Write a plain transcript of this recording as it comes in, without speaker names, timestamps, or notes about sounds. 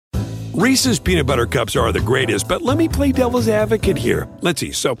Reese's peanut butter cups are the greatest, but let me play devil's advocate here. Let's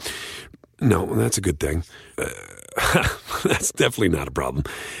see. So, no, that's a good thing. That's definitely not a problem.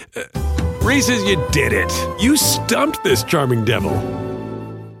 Reese's, you did it. You stumped this charming devil.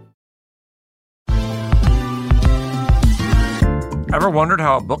 Ever wondered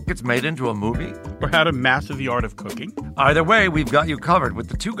how a book gets made into a movie? Or how to master the art of cooking? Either way, we've got you covered with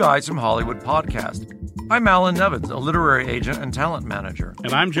the Two Guys from Hollywood podcast. I'm Alan Nevins, a literary agent and talent manager.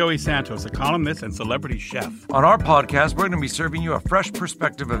 And I'm Joey Santos, a columnist and celebrity chef. On our podcast, we're going to be serving you a fresh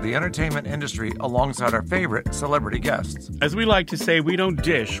perspective of the entertainment industry alongside our favorite celebrity guests. As we like to say, we don't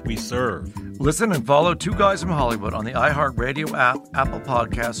dish, we serve. Listen and follow Two Guys from Hollywood on the iHeartRadio app, Apple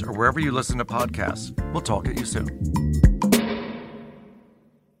Podcasts, or wherever you listen to podcasts. We'll talk at you soon.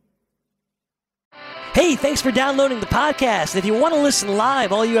 Hey, thanks for downloading the podcast. If you want to listen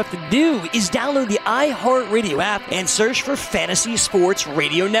live, all you have to do is download the iHeartRadio app and search for Fantasy Sports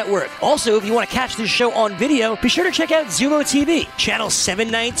Radio Network. Also, if you want to catch this show on video, be sure to check out Zumo TV, channel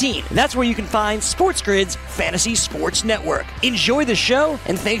 719. That's where you can find Sports Grid's Fantasy Sports Network. Enjoy the show,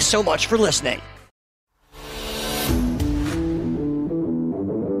 and thanks so much for listening.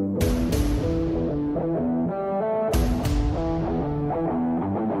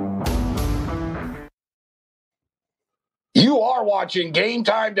 You are watching Game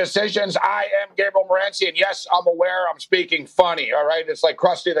Time Decisions. I am Gabriel Morency, and yes, I'm aware I'm speaking funny, all right? It's like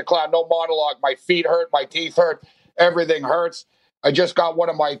Krusty the Clown, no monologue. My feet hurt, my teeth hurt, everything hurts. I just got one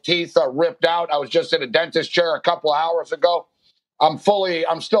of my teeth ripped out. I was just in a dentist chair a couple of hours ago. I'm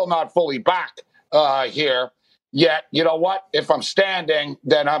still not fully back here yet. You know what? If I'm standing,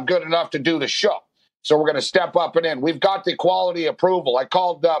 then I'm good enough to do the show. So we're going to step up and in. We've got the quality approval. I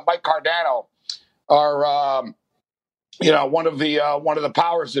called Mike Cardano, our... one of the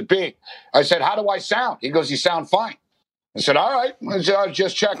powers that be. I said, how do I sound? He goes, you sound fine. I said, all right. I was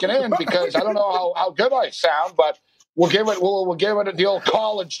just checking in because I don't know how good I sound, but we'll give it the old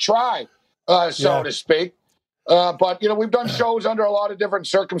college try, so to speak. But we've done shows under a lot of different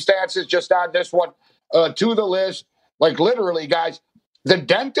circumstances. Just add this one to the list. Like literally, guys, the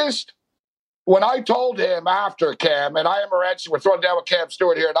dentist. When I told him after Cam, and I am Morency, we're throwing down with Cam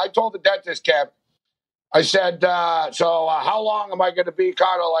Stewart here, and I told the dentist, Cam, I said, so how long am I going to be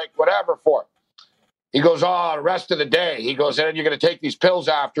kind of like whatever for? He goes, the rest of the day. He goes, and then you're going to take these pills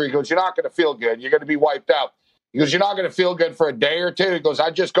after. He goes, you're not going to feel good. You're going to be wiped out. He goes, you're not going to feel good for a day or two. He goes,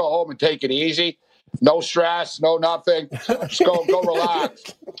 I just go home and take it easy. No stress, no nothing. Just go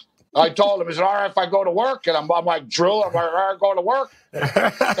relax. I told him, is it all right if I go to work? And I'm like, Drew, I'm like, all right, go to work.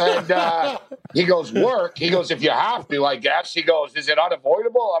 And he goes, work? He goes, if you have to, I guess. He goes, is it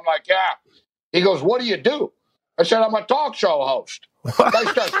unavoidable? I'm like, yeah. He goes, what do you do? I said, I'm a talk show host. I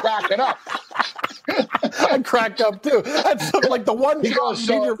start cracking up. I cracked up, too. That's like the one he goes,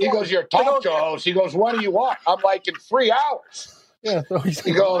 you're a talk show host. He goes, what do you want? I'm like, in 3 hours. Yeah.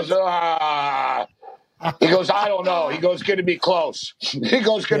 He goes, I don't know. He goes, going to be close. He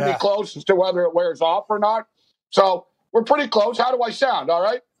goes, going to be close as to whether it wears off or not. So we're pretty close. How do I sound? All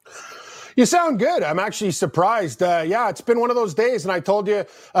right. You sound good. I'm actually surprised. It's been one of those days, and I told you,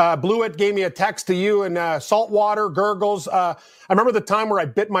 Blewett gave me a text to you, and saltwater, gurgles. I remember the time where I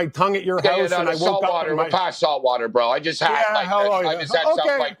bit my tongue at your house, and I woke up. We're past saltwater, bro. I just had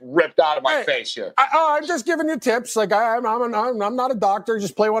something like ripped out of my face here. I'm just giving you tips. Like I'm not a doctor.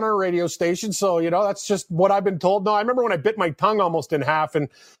 Just play one on a radio station. So that's just what I've been told. No, I remember when I bit my tongue almost in half, and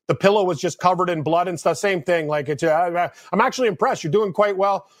the pillow was just covered in blood and stuff. Same thing. Like I'm actually impressed. You're doing quite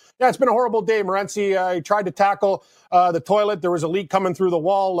well. Yeah, it's been a horrible day, Morency. I tried to tackle the toilet. There was a leak coming through the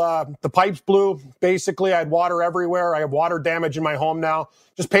wall. The pipes blew. Basically, I had water everywhere. I have water damage in my home now.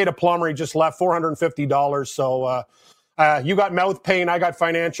 Just paid a plumber. He just left $450. So you got mouth pain. I got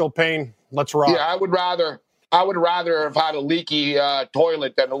financial pain. Let's rock. Yeah, I would rather have had a leaky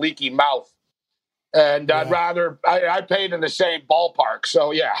toilet than a leaky mouth. And I paid in the same ballpark.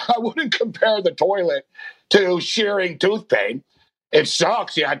 So, yeah, I wouldn't compare the toilet to shearing tooth pain. It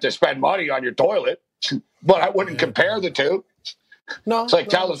sucks you had to spend money on your toilet, but I wouldn't compare the two. No. It's like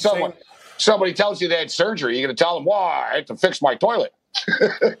telling somebody tells you they had surgery, you're going to tell them, I had to fix my toilet.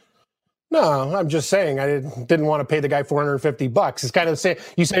 No, I'm just saying I didn't want to pay the guy $450. It's kind of the same.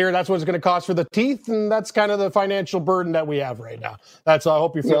 You say that's what it's going to cost for the teeth, and that's kind of the financial burden that we have right now. That's all. I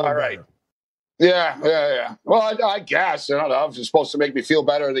hope you're feeling all right. Better. Yeah. Well, I guess. I don't know. It's supposed to make me feel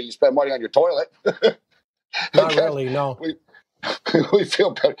better that you spend money on your toilet. Not really, no. We feel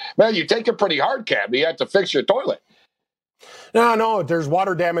better. Man, you take it pretty hard, Cam. You had to fix your toilet. No, there's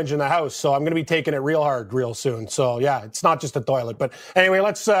water damage in the house, so I'm going to be taking it real hard real soon. So yeah, it's not just a toilet. But anyway,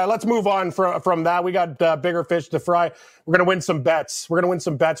 let's move on from that. We got bigger fish to fry. We're going to win some bets. Win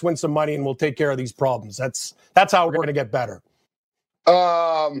some money, and we'll take care of these problems. That's how we're going to get better.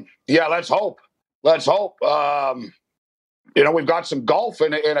 Yeah, let's hope. We've got some golf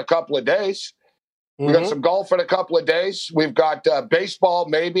in a couple of days. We've got some golf in a couple of days. We've got baseball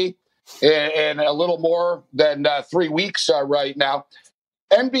maybe in a little more than 3 weeks right now.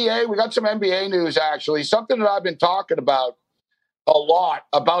 NBA, we got some NBA news, actually. Something that I've been talking about a lot,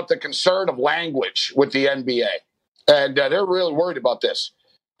 about the concern of language with the NBA. And they're really worried about this.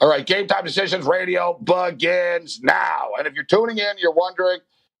 All right, Game Time Decisions Radio begins now. And if you're tuning in, you're wondering,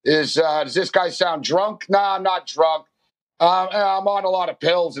 does this guy sound drunk? Nah, I'm not drunk. I'm on a lot of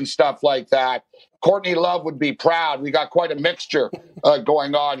pills and stuff like that. Courtney Love would be proud. We got quite a mixture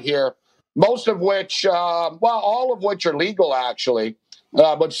going on here. Most of which, all of which are legal, actually.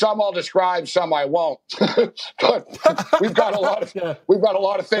 But some I'll describe, some I won't. But we've got a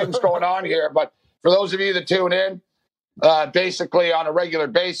lot of things going on here. But for those of you that tune in, basically on a regular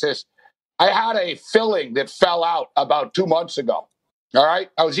basis, I had a filling that fell out about 2 months ago. All right,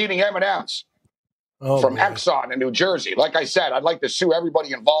 I was eating M&Ms. From Exxon in New Jersey. Like I said, I'd like to sue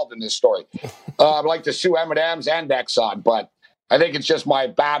everybody involved in this story. I'd like to sue M&M's and Exxon, but I think it's just my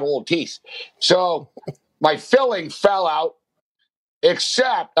bad old teeth. So my filling fell out,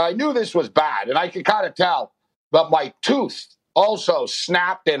 except I knew this was bad, and I could kind of tell, but my tooth also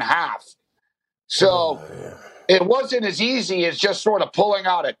snapped in half. So it wasn't as easy as just sort of pulling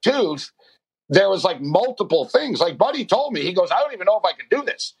out a tooth. There was like multiple things. Like Buddy told me, he goes, I don't even know if I can do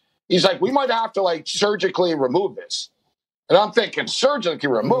this. He's like, we might have to like surgically remove this. And I'm thinking, surgically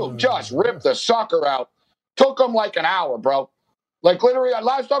remove, just rip the sucker out. Took him like an hour, bro. Like literally,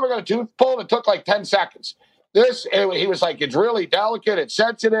 last time I got a tooth pulled, it took like 10 seconds. He was like, it's really delicate, it's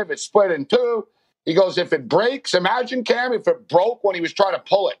sensitive, it's split in two. He goes, if it breaks, imagine, Cam, if it broke when he was trying to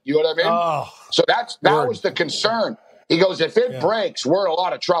pull it. You know what I mean? Oh, so that was the concern. He goes, if it breaks, we're in a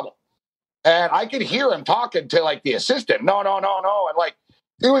lot of trouble. And I could hear him talking to like the assistant. No. And like,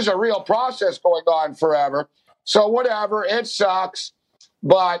 it was a real process going on forever. So whatever, it sucks.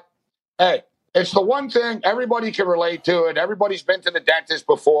 But, hey, it's the one thing everybody can relate to it. Everybody's been to the dentist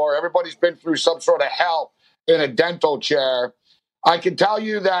before. Everybody's been through some sort of hell in a dental chair. I can tell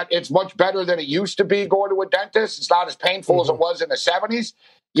you that it's much better than it used to be going to a dentist. It's not as painful as it was in the 70s.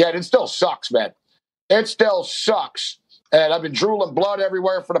 Yet it still sucks, man. It still sucks. And I've been drooling blood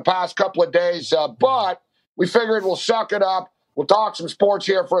everywhere for the past couple of days. But we figured we'll suck it up. We'll talk some sports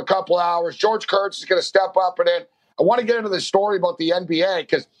here for a couple of hours. George Kurtz is going to step up and in. I want to get into this story about the NBA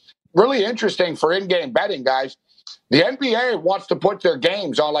because really interesting for in-game betting, guys. The NBA wants to put their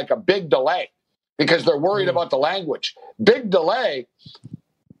games on like a big delay because they're worried about the language. Big delay,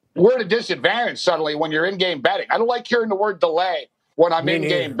 we're at a disadvantage suddenly when you're in-game betting. I don't like hearing the word delay when I'm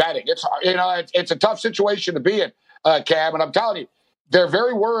in-game betting. It's a tough situation to be in, Cam, and I'm telling you, they're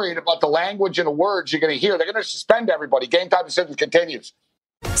very worried about the language and the words you're going to hear. They're going to suspend everybody. Game Time Decisions continues.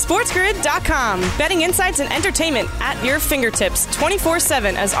 SportsGrid.com. Betting insights and entertainment at your fingertips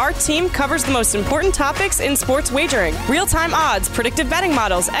 24/7 as our team covers the most important topics in sports wagering. Real-time odds, predictive betting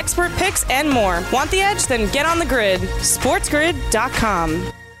models, expert picks, and more. Want the edge? Then get on the grid.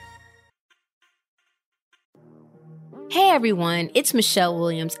 SportsGrid.com. Hey everyone, it's Michelle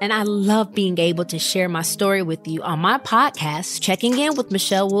Williams, and I love being able to share my story with you on my podcast, Checking In with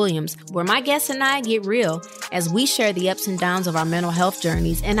Michelle Williams, where my guests and I get real as we share the ups and downs of our mental health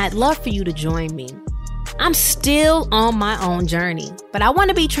journeys, and I'd love for you to join me. I'm still on my own journey, but I want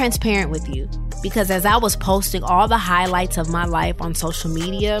to be transparent with you because as I was posting all the highlights of my life on social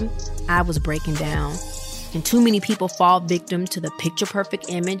media, I was breaking down. And too many people fall victim to the picture-perfect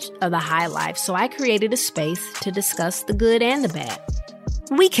image of the high life, so I created a space to discuss the good and the bad.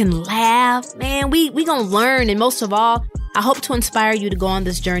 We can laugh, man, we gonna learn, and most of all, I hope to inspire you to go on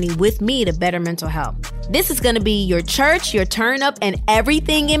this journey with me to better mental health. This is gonna be your church, your turn-up, and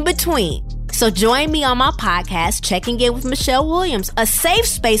everything in between. So join me on my podcast, Checking In with Michelle Williams, a safe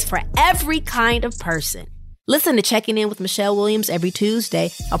space for every kind of person. Listen to Checking In with Michelle Williams every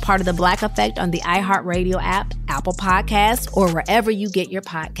Tuesday, a part of the Black Effect on the iHeartRadio app, Apple Podcasts, or wherever you get your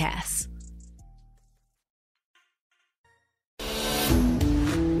podcasts.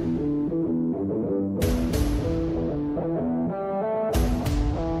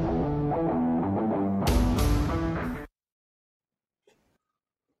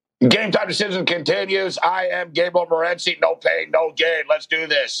 Game Time Decision continues. I am Gabriel Morency. No pain, no gain. Let's do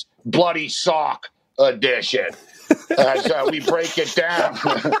this. Bloody sock edition. As we break it down.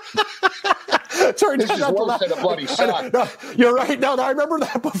 Sorry, this is worse than a bloody sock. No, you're right. No, I remember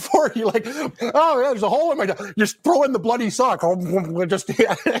that before. You're like, oh, yeah, there's a hole in my. You're throwing the bloody sock. Just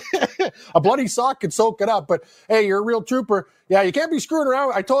a bloody sock can soak it up. But hey, you're a real trooper. Yeah, you can't be screwing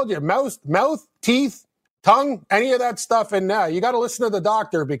around. I told you, mouth, teeth, tongue, any of that stuff, and you got to listen to the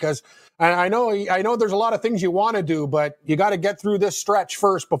doctor because I know there's a lot of things you want to do, but you got to get through this stretch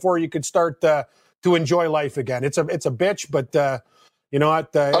first before you could start to enjoy life again. It's a bitch, but. You know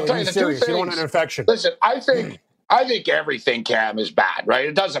what? I'll tell you the serious. two things. You don't want an infection. Listen, I think everything, Cam, is bad, right?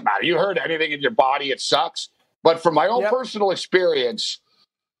 It doesn't matter. You heard anything in your body, it sucks. But from my own personal experience,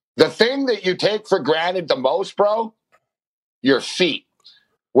 the thing that you take for granted the most, bro, your feet.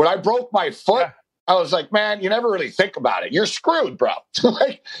 When I broke my foot, I was like, man, you never really think about it. You're screwed, bro.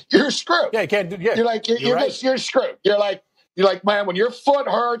 Like, you're screwed. Yeah, you can't do. Yeah, you're like, you're screwed. You're like, man, when your foot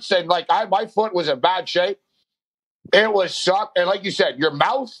hurts, and like my foot was in bad shape. It was sucked. And like you said, your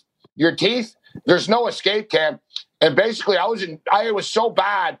mouth, your teeth, there's no escape, Cam. And basically, I was so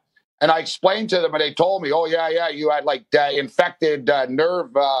bad. And I explained to them, and they told me, oh, yeah, you had like infected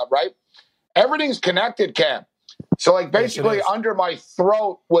nerve, right? Everything's connected, Cam. So like basically under my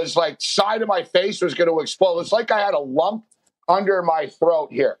throat was like side of my face was going to explode. It's like I had a lump under my throat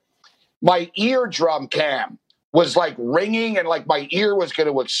here. My eardrum, Cam, was like ringing and like my ear was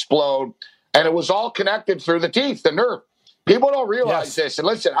going to explode. And it was all connected through the teeth, the nerve. People don't realize this. And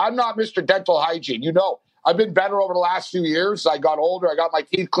listen, I'm not Mr. Dental Hygiene. You know, I've been better over the last few years. I got older. I got my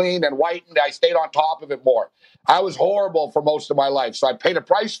teeth cleaned and whitened. I stayed on top of it more. I was horrible for most of my life, so I paid a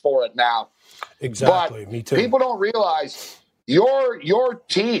price for it now. Exactly. But me too. People don't realize your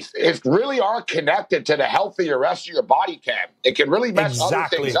teeth really are connected to the health of the rest of your body, Cam. It can really mess other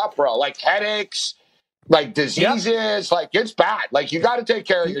things up, bro, like headaches. Like diseases, like it's bad. Like you got to take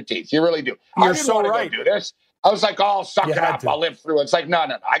care of your teeth. You really do. You're so right. Do this. I was like, oh, suck it up. I'll live through it. It's like, no.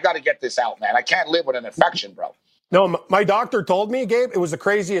 I got to get this out, man. I can't live with an infection, bro. No, my doctor told me, Gabe, it was the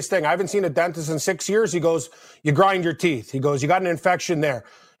craziest thing. I haven't seen a dentist in 6 years. He goes, you grind your teeth. He goes, you got an infection there.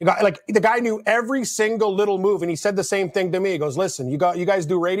 You got, like, the guy knew every single little move, and he said the same thing to me. He goes, listen, you guys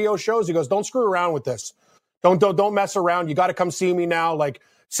do radio shows. He goes, don't screw around with this. Don't mess around. You got to come see me now. Like,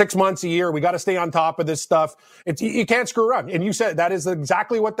 6 months a year. We got to stay on top of this stuff. You can't screw around. And you said that is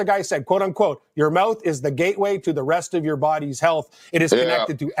exactly what the guy said, quote unquote. Your mouth is the gateway to the rest of your body's health. It is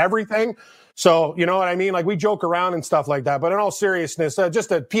connected to everything. So, you know what I mean? Like we joke around and stuff like that. But in all seriousness,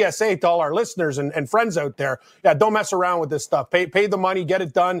 just a PSA to all our listeners and friends out there. Yeah, don't mess around with this stuff. Pay the money, get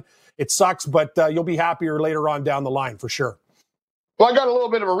it done. It sucks, but you'll be happier later on down the line for sure. Well, I got a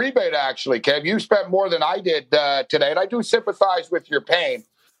little bit of a rebate, actually, Kev. You spent more than I did today, and I do sympathize with your pain.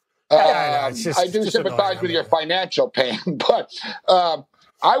 I do sympathize with your financial pain, but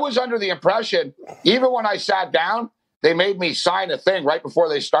I was under the impression, even when I sat down, they made me sign a thing right before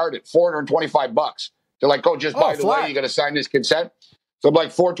they started, $425. They're like, oh, just by the way, you got to sign this consent. So I'm like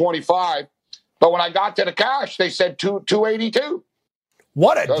 $425. But when I got to the cash, they said $282.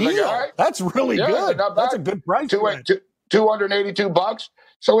 What a deal! Like, right. That's really good. That's a good price. $282.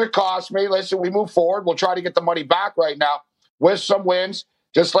 So it cost me. Listen, we move forward. We'll try to get the money back right now with some wins.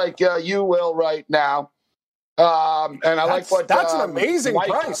 Just like you will right now. And I like what... That's an amazing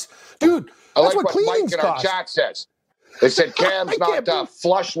price. Dude, that's what cleanings cost. Mike in our chat says. They said Cam's not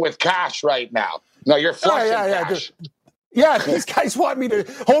flush with cash right now. No, you're flush with cash. Dude. Yeah, these guys want me to...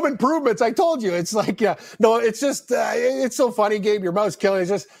 Home improvements, I told you. It's like, no, it's just... it's so funny, Gabe. Your mouth's killing.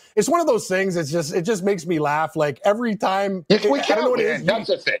 It's one of those things. It just makes me laugh. Like, every time... We can't win. That's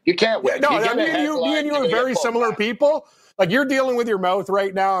a thing. You can't win. No, me and you are very similar people. Like, you're dealing with your mouth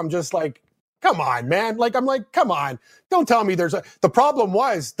right now. I'm just like, come on, man. Like, I'm like, come on. Don't tell me the problem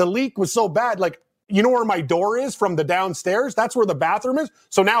was the leak was so bad. Like, you know where my door is from the downstairs? That's where the bathroom is.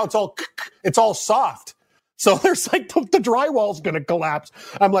 So now it's all soft. So there's like the drywall's going to collapse.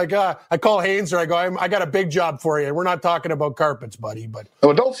 I'm like, I call Haynes or I go, I got a big job for you. We're not talking about carpets, buddy. But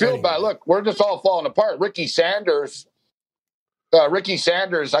well, don't feel bad. Look, we're just all falling apart. Ricky Sanders,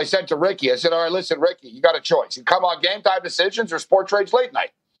 I said to Ricky, I said, all right, listen, Ricky, you got a choice. You come on Game Time Decisions or Sports Rage Late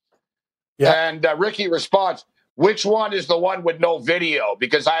Night. Yeah. And Ricky responds, which one is the one with no video?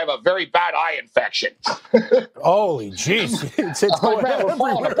 Because I have a very bad eye infection. Holy jeez. It's like, man, we're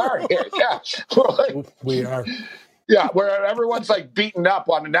falling apart here. Yeah. We are. Yeah, where everyone's like beaten up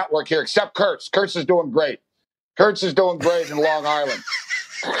on the network here, except Kurtz. Kurtz is doing great. Kurtz is doing great in Long Island.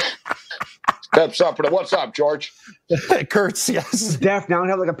 What's up, George? Kurtz, yes. Deaf now. I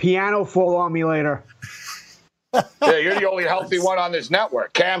have like a piano fall on me later. Yeah, you're the only healthy one on this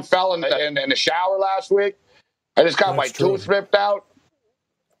network. Cam fell in the shower last week. I just got my tooth ripped out.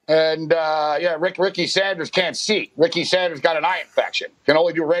 And, Ricky Sanders can't see. Ricky Sanders got an eye infection. Can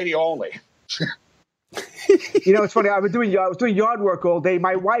only do radio only. You know, it's funny. I was doing yard work all day.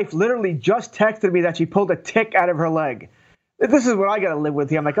 My wife literally just texted me that she pulled a tick out of her leg. This is what I got to live with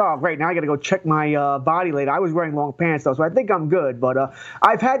here. I'm like, oh, great. Now I got to go check my body later. I was wearing long pants, though, so I think I'm good. But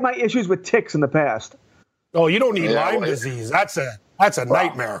I've had my issues with ticks in the past. Oh, you don't need Lyme disease. That's a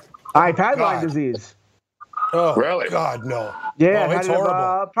nightmare. I've had Lyme disease. Oh, really? God, no. Yeah, it's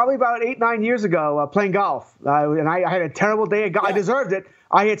horrible. Probably about 8-9 years ago, playing golf. And I had a terrible day. I deserved it.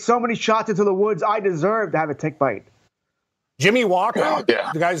 I hit so many shots into the woods. I deserved to have a tick bite. Jimmy Walker,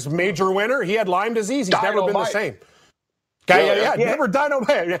 the guy's major winner, he had Lyme disease. He's never been the same. Never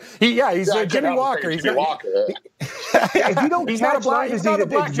dynamite. He's Jimmy Walker. Jimmy Walker. If you don't catch Lyme disease,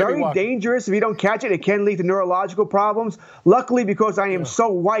 it's very dangerous. If you don't catch it, it can lead to neurological problems. Luckily, because I am so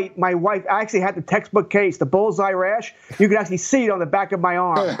white, my wife actually had the textbook case, the bullseye rash. You can actually see it on the back of my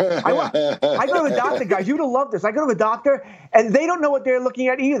arm. I go to the doctor, guys. You would have loved this. I go to the doctor, and they don't know what they're looking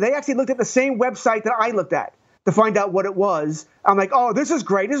at either. They actually looked at the same website that I looked at to find out what it was. I'm like, oh, this is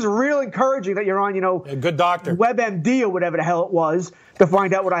great. This is real encouraging that you're on, a good doctor, WebMD or whatever the hell it was, to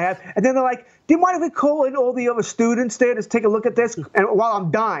find out what I have. And then they're like, do you mind if we call in all the other students there to take a look at this? And while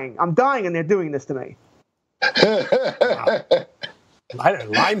I'm dying, and they're doing this to me.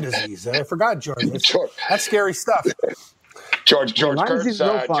 Lyme disease. I forgot, George. That's scary stuff. George Kurtz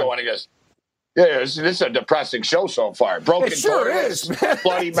joining us. Yeah, this is a depressing show so far. Broken toilets,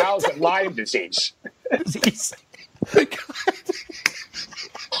 bloody mouths, and Lyme disease. Welcome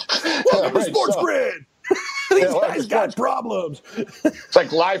to Sports Grid. These guys got problems. It's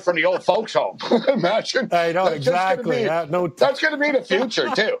like live from the old folks' home. Imagine. I know, exactly. That's going to be the future,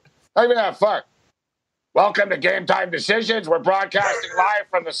 too. Not even that far. Welcome to Game Time Decisions. We're broadcasting live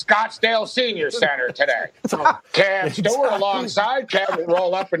from the Scottsdale Senior Center today. Cam Stewart alongside. Cam will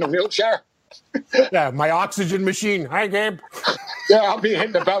roll up in the wheelchair. Yeah, my oxygen machine. Hi, Gabe. Yeah, I'll be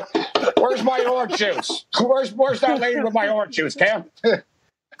hitting about. Where's my orange juice? Where's that lady with my orange juice, Cam?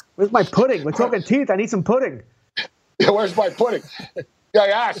 Where's my pudding? We're talking teeth. I need some pudding. Yeah, where's my pudding? Yeah, I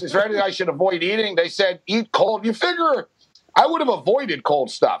asked, is there anything I should avoid eating? They said, eat cold. You figure I would have avoided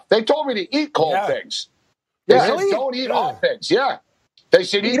cold stuff. They told me to eat cold things. Yeah, really? Don't eat hot things. Yeah. They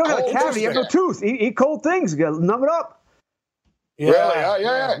said eat cold things. You don't have a cavity. You have no tooth. Eat cold things. You numb it up. Yeah, really?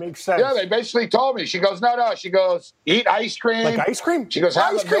 Yeah. Makes sense. Yeah, they basically told me. She goes, no. She goes, eat ice cream. Like ice cream? She goes,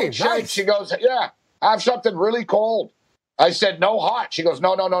 have a milkshake. Nice. She goes, yeah, have something really cold. I said, no hot. She goes,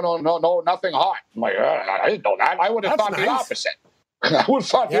 no, nothing hot. I'm like, I didn't know that. I would have thought the opposite. I would have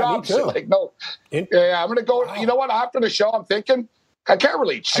thought the opposite. Like, no. I'm going to go, you know what? After the show, I'm thinking, I can't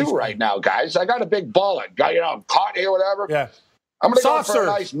really chew right now, guys. I got a big bullet. I'm caught here, whatever. Yeah. I'm going to go for a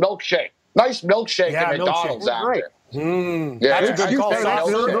nice milkshake. Nice milkshake at McDonald's after. That's a good call.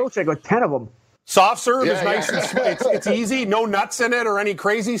 Milkshake with 10 of them. Soft serve is nice and sweet. It's easy. No nuts in it or any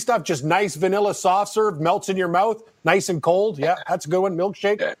crazy stuff. Just nice vanilla soft serve. Melts in your mouth. Nice and cold. Yeah, that's a good one.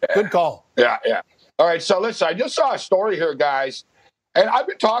 Milkshake. Good call. Yeah. All right, so listen, I just saw a story here, guys. And I've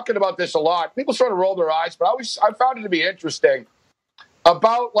been talking about this a lot. People sort of roll their eyes, but I found it to be interesting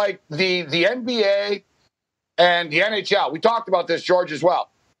about like the NBA and the NHL. We talked about this, George, as well.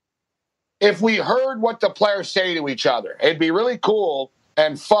 If we heard what the players say to each other, it'd be really cool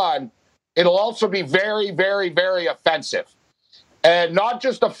and fun. It'll also be very, very, very offensive. And not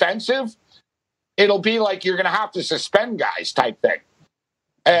just offensive, it'll be like you're going to have to suspend guys type thing.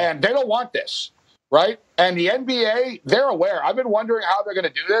 And they don't want this, right? And the NBA, they're aware. I've been wondering how they're going to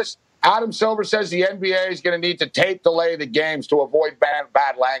do this. Adam Silver says the NBA is going to need to tape delay the games to avoid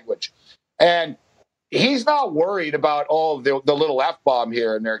bad language. And he's not worried about, the little F-bomb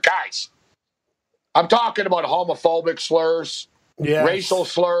here and there. Guys, I'm talking about homophobic slurs, racial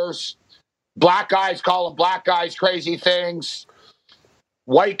slurs, black guys calling black guys crazy things,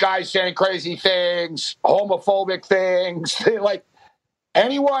 white guys saying crazy things, homophobic things. Like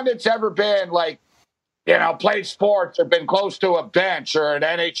anyone that's ever been played sports or been close to a bench or an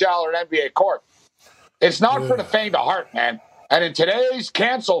NHL or an NBA court, it's not for the faint of heart, man. And in today's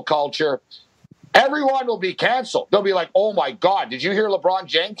cancel culture, everyone will be canceled. They'll be like, oh, my God, did you hear LeBron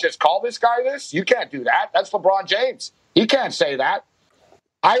James just call this guy this? You can't do that. That's LeBron James. He can't say that.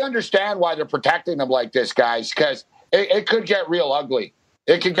 I understand why they're protecting them like this, guys, because it could get real ugly.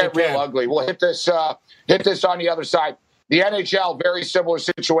 It could get real ugly. We'll hit this on the other side. The NHL, very similar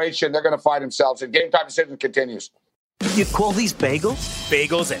situation. They're going to find themselves. And Game Time Decision continues. You call these bagels?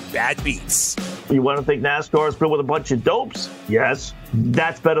 Bagels and bad beats. You want to think NASCAR is filled with a bunch of dopes? Yes.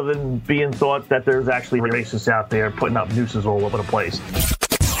 That's better than being thought that there's actually racists out there putting up nooses all over the place.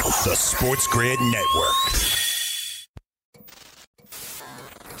 The Sports Grid Network.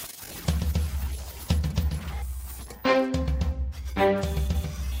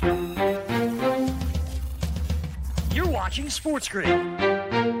 watching Sports Grid.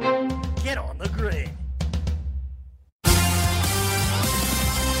 Get on the grid.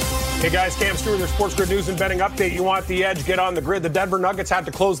 Hey guys, Cam Stewart, their Sports Grid news and betting update. You want the edge, get on the grid. The Denver Nuggets had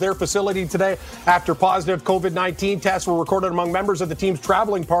to close their facility today after positive COVID-19 tests were recorded among members of the team's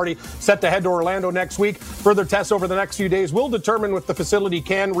traveling party set to head to Orlando next week. Further tests over the next few days will determine if the facility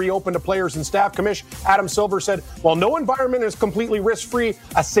can reopen to players and staff. Commish Adam Silver said, while no environment is completely risk-free,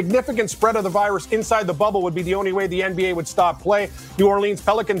 a significant spread of the virus inside the bubble would be the only way the NBA would stop play. New Orleans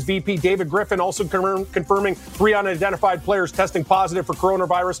Pelicans VP David Griffin also confirming 3 unidentified players testing positive for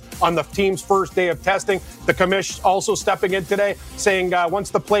coronavirus on the team's first day of testing. The commish also stepping in today, saying once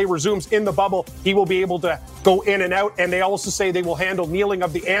the play resumes in the bubble, he will be able to go in and out. And they also say they will handle kneeling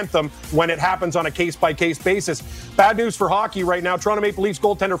of the anthem when it happens on a case-by-case basis. Bad news for hockey right now. Toronto Maple Leafs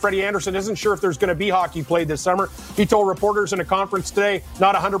goaltender Freddie Anderson isn't sure if there's going to be hockey played this summer. He told reporters in a conference today,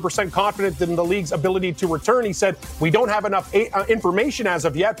 not 100% confident in the league's ability to return. He said, we don't have enough information as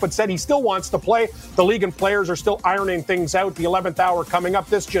of yet, but said he still wants to play. The league and players are still ironing things out. The 11th hour coming up.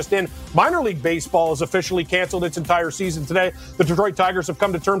 This just in. Minor League Baseball has officially canceled its entire season today. The Detroit Tigers have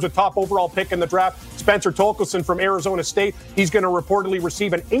come to terms with top overall pick in the draft, Spencer Torkelson from Arizona State. He's going to reportedly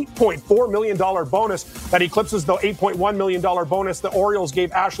receive an $8.4 million bonus that eclipses the $8.1 million bonus the Orioles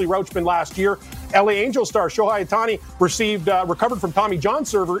gave Ashley Rauchman last year. LA Angels star Shohei Ohtani recovered from Tommy John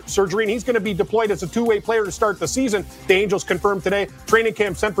surgery, and he's going to be deployed as a two-way player to start the season. The Angels confirmed today. Training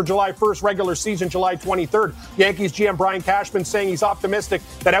camp sent for July 1st, regular season July 23rd. Yankees GM Brian Cashman saying he's optimistic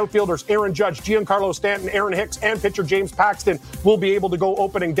that outfielders Aaron Judge, Giancarlo Stanton, Aaron Hicks, and pitcher James Paxton will be able to go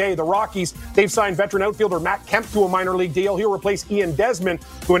opening day. The Rockies, they've signed veteran outfielder Matt Kemp to a minor league deal. He'll replace Ian Desmond,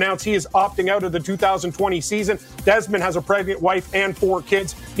 who announced he is opting out of the 2020 season. Desmond has a pregnant wife and 4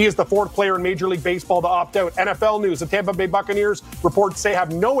 kids. He is the 4th player in Major League Baseball to opt out. NFL news, the Tampa Bay Buccaneers reports say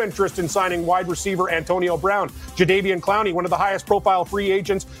have no interest in signing wide receiver Antonio Brown. Jadeveon Clowney, one of the highest profile free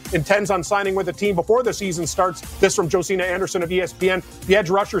agents, intends on signing with the team before the season starts. This from Josina Anderson of ESPN. The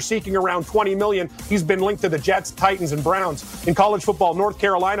edge rusher seeking around $20 million. He's been linked to the Jets, Titans, and Browns. In college football, North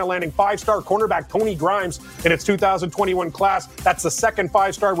Carolina landing 5-star cornerback Tony Grimes in its 2021 class. That's the second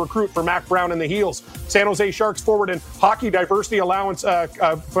 5-star recruit for Mac Brown and the Heels. San Jose Sharks forward and Hockey Diversity Allowance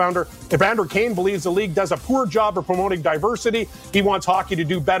founder Evander Kane believes the league does a poor job of promoting diversity. He wants hockey to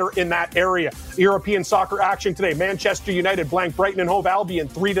do better in that area. European soccer action today. Manchester United blank Brighton and Hove Albion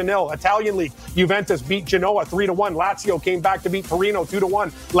 3-0. Italian League, Juventus beat Genoa 3-1. Lazio came back to beat Torino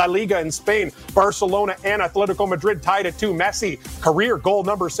 2-1. La Liga in Spain, Barcelona and Atletico Madrid tied at 2. Messi, career goal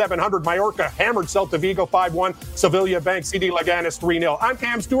number 700. Mallorca hammered Celta Vigo 5-1. Sevilla bank CD Leganes 3-0. I'm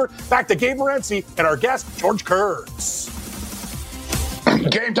Cam Stewart. Back to Gabe Morency and our guest, George Kurtz.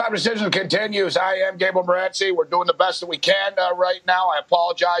 Game Time Decisions continues. I am Gable Morency. We're doing the best that we can right now. I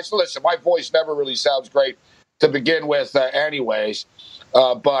apologize. Listen, my voice never really sounds great to begin with anyways.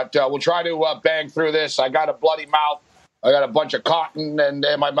 But we'll try to bang through this. I got a bloody mouth. I got a bunch of cotton in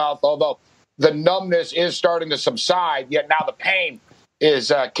my mouth, although the numbness is starting to subside, yet now the pain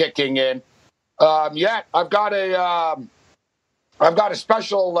is kicking in. Yet I've got a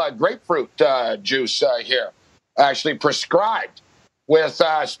special grapefruit juice here, actually prescribed with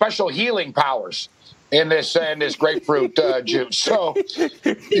special healing powers in this grapefruit juice. So,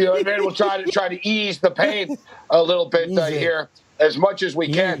 you know, maybe we'll try to ease the pain a little bit here as much as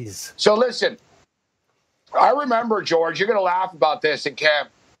we can. So, listen, I remember, George, you're going to laugh about this in camp.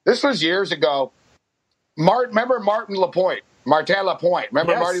 This was years ago. Remember Martin Lapointe? Martin Lapointe.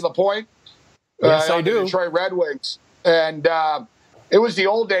 Remember Marty Lapointe? Yes, I do. Detroit Red Wings. And it was the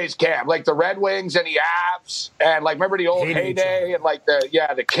old days, Cam, like the Red Wings and the Avs, and like remember the old heyday and like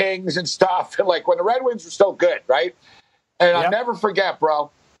the Kings and stuff, and like when the Red Wings were still good, right? And I'll never forget,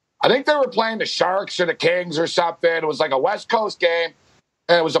 bro. I think they were playing the Sharks or the Kings or something. It was like a West Coast game,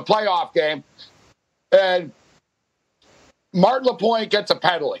 and it was a playoff game. And Martin Lapointe gets a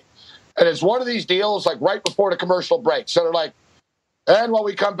penalty, and it's one of these deals like right before the commercial break. So they're like, and when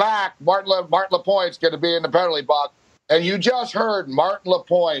we come back, Martin Lapointe's going to be in the penalty box. And you just heard Martin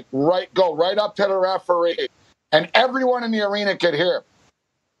Lapointe go right up to the referee, and everyone in the arena could hear,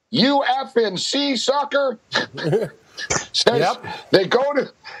 "You effing C sucker!" They go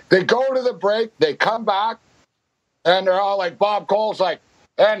to the break, they come back, and they're all like, Bob Cole's like,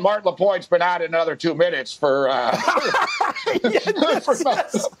 and Martin Lapointe's been out another 2 minutes for. And you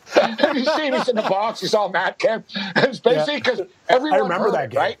see this in the box. You saw Matt Kemp. It's basically because everyone I remember heard that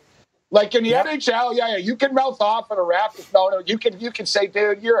it, game. right? Like in the NHL, you can mouth off at a ref. No, you can say,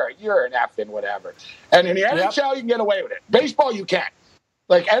 dude, you're an effing whatever. And in the NHL, you can get away with it. Baseball, you can't.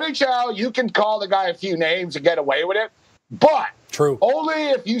 Like NHL, you can call the guy a few names and get away with it. But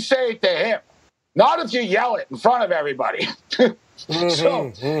only if you say it to him. Not if you yell it in front of everybody.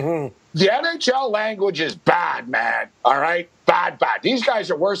 So the NHL language is bad, man. All right? Bad. These guys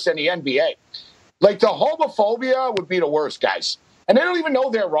are worse than the NBA. Like, the homophobia would be the worst, guys. And they don't even know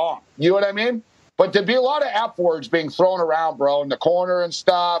they're wrong. You know what I mean? But there'd be a lot of F words being thrown around, bro, in the corner and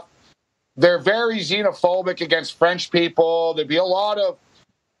stuff. They're very xenophobic against French people. There'd be a lot of...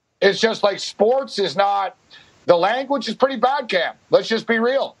 It's just like sports is not... The language is pretty bad, Cam. Let's just be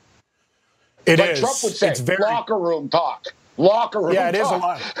real. It like is. Trump would say, it's very... locker room talk. Locker room talk. Yeah, it is a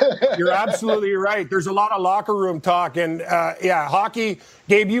lot. You're absolutely right. There's a lot of locker room talk. And, hockey,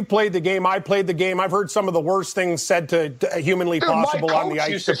 Gabe, you played the game. I played the game. I've heard some of the worst things said to humanly possible on the ice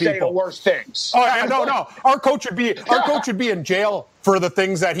used to people. say the worst things. Oh, yeah, no. Our coach would be in jail for the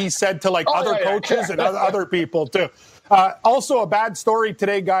things that he said to other coaches and other people too. Also, a bad story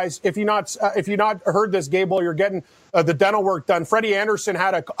today, guys. If you not heard this, Gabe, while you're getting the dental work done, Freddie Anderson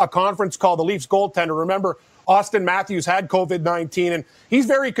had a conference call. The Leafs goaltender. Remember, Austin Matthews had COVID-19, and he's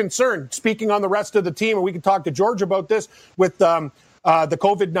very concerned. Speaking on the rest of the team, and we can talk to George about this with the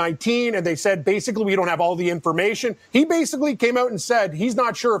COVID-19, and they said basically we don't have all the information. He basically came out and said he's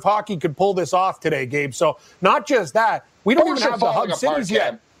not sure if hockey could pull this off today, Gabe. So not just that, we don't even have the hub cities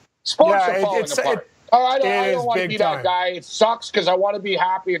yet. Sports are falling apart. I don't want to be that guy. It sucks because I want to be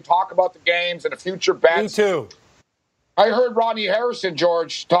happy and talk about the games and the future bets. Me too. I heard Ronnie Harrison,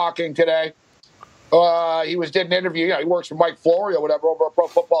 George, talking today. He did an interview. He works with Mike Florio, whatever, over at Pro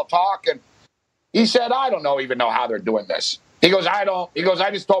Football Talk, and he said, "I don't even know how they're doing this." He goes, "I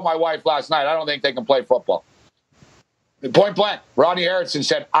just told my wife last night, I don't think they can play football." Point blank, Ronnie Harrison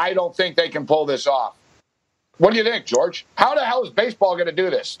said, "I don't think they can pull this off." What do you think, George? How the hell is baseball going to do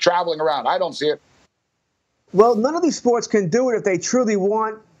this? Traveling around, I don't see it. Well, none of these sports can do it if they truly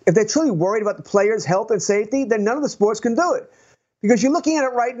want. If they're truly worried about the players' health and safety, then none of the sports can do it. Because you're looking at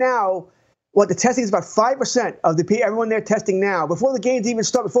it right now. The testing is about 5% of everyone they're testing now. Before the games even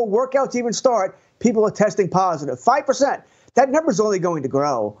start, before workouts even start, people are testing positive. 5%. That number's only going to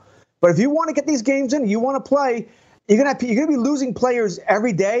grow. But if you want to get these games in, you want to play, you're going to be losing players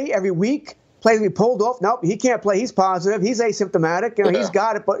every day, every week. Players will be pulled off. Nope, he can't play. He's positive. He's asymptomatic. He's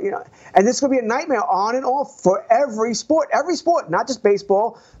got it. But and this is going to be a nightmare on and off for every sport. Every sport, not just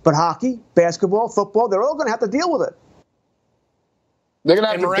baseball, but hockey, basketball, football. They're all going to have to deal with it. They're going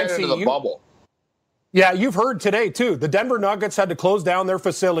to have to get into the bubble. Yeah, you've heard today, too. The Denver Nuggets had to close down their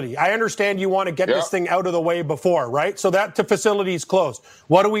facility. I understand you want to get this thing out of the way before, right? So that facility is closed.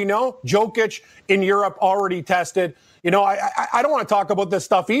 What do we know? Jokic in Europe already tested. I don't want to talk about this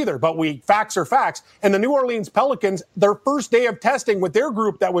stuff either, but facts are facts. And the New Orleans Pelicans, their first day of testing with their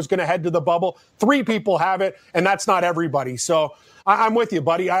group that was going to head to the bubble, 3 people have it, and that's not everybody. So I'm with you,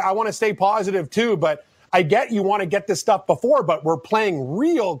 buddy. I want to stay positive, too, but I get you want to get this stuff before, but we're playing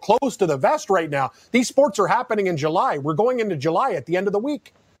real close to the vest right now. These sports are happening in July. We're going into July at the end of the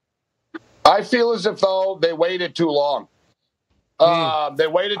week. I feel as if, though, they waited too long. They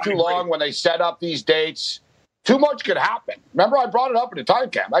waited too long when they set up these dates. Too much could happen. Remember, I brought it up in the time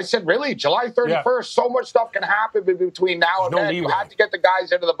camp. I said, really, July 31st, so much stuff can happen between now and then. You have to get the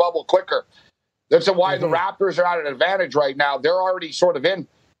guys into the bubble quicker. That's why the Raptors are at an advantage right now. They're already sort of in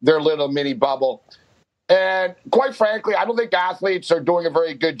their little mini bubble. And quite frankly, I don't think athletes are doing a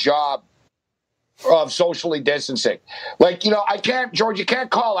very good job of socially distancing. George, you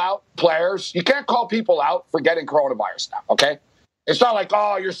can't call out players. You can't call people out for getting coronavirus now, okay? It's not like,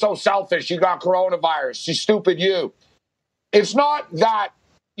 oh, you're so selfish. You got coronavirus. You stupid you. It's not that,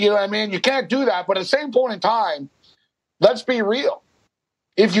 you know what I mean? You can't do that. But at the same point in time, let's be real.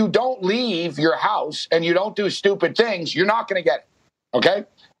 If you don't leave your house and you don't do stupid things, you're not going to get it, okay?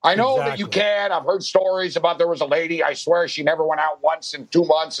 I know that you can. I've heard stories about there was a lady, I swear she never went out once in 2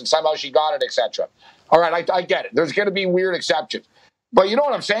 months and somehow she got it, etc. All right, I get it. There's going to be weird exceptions. But you know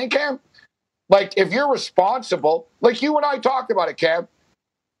what I'm saying, Cam? Like, if you're responsible, like you and I talked about it, Cam.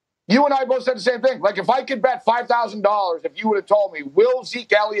 You and I both said the same thing. Like, if I could bet $5,000, if you would have told me, will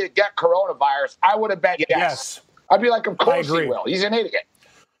Zeke Elliott get coronavirus? I would have bet yes. I'd be like, of course he will. He's an idiot.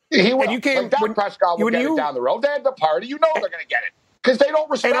 He will. And Dak Prescott will get it down the road. They had the party. You know they're going to get it. Because they don't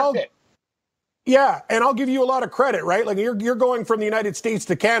respect it. Yeah, and I'll give you a lot of credit, right? Like you're going from the United States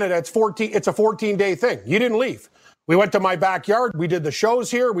to Canada. It's a 14-day thing. You didn't leave. We went to my backyard. We did the shows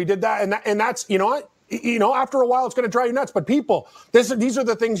here. We did that, and that's, you know what? After a while, it's going to drive you nuts. But people, these are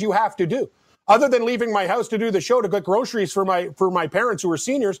the things you have to do. Other than leaving my house to do the show to get groceries for my parents who are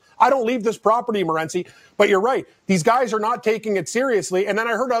seniors, I don't leave this property, Morency. But you're right. These guys are not taking it seriously. And then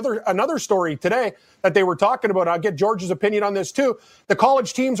I heard another story today that they were talking about. I'll get George's opinion on this too. The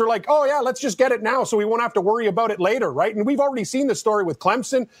college teams are like, oh yeah, let's just get it now so we won't have to worry about it later, right? And we've already seen the story with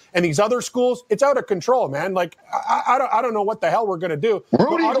Clemson and these other schools. It's out of control, man. Like, I don't know what the hell we're going to do.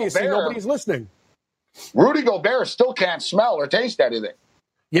 Rudy obviously, Gobert, nobody's listening. Rudy Gobert still can't smell or taste anything.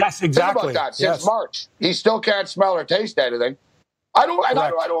 Yes, exactly. Think about that. Since March, he still can't smell or taste anything. I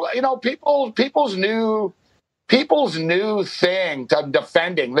don't. You know, people's new thing to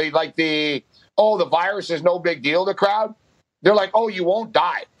defending. They like the virus is no big deal. The crowd, they're like, oh, you won't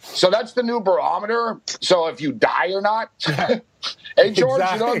die. So that's the new barometer. So if you die or not, hey George,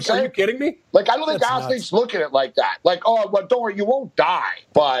 exactly. You know what I'm saying? Are you kidding me? Like I don't think athletes look at it like that. Like, oh, well, don't worry, you won't die,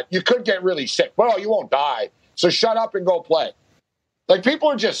 but you could get really sick. Well, you won't die. So shut up and go play. Like, people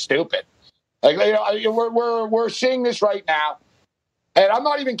are just stupid. Like, you know, we're seeing this right now, and I'm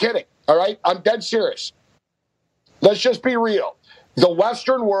not even kidding, all right? I'm dead serious. Let's just be real. The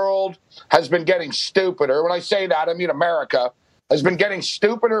Western world has been getting stupider. When I say that, I mean America has been getting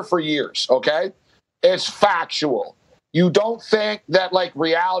stupider for years, okay? It's factual. You don't think that, like,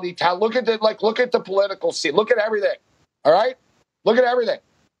 reality – look at the political scene. Look at everything, all right? Look at everything.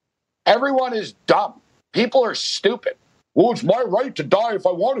 Everyone is dumb. People are stupid. Well, it's my right to die if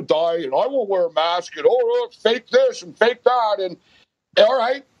I want to die, and I won't wear a mask, and fake this and fake that, and all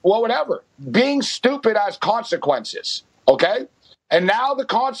right, well, whatever. Being stupid has consequences, okay? And now the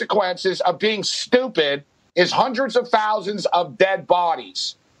consequences of being stupid is hundreds of thousands of dead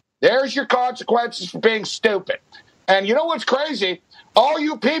bodies. There's your consequences for being stupid. And you know what's crazy? All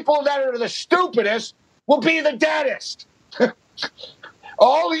you people that are the stupidest will be the deadest.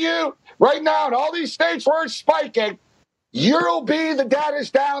 All of you right now in all these states where it's spiking, you'll be the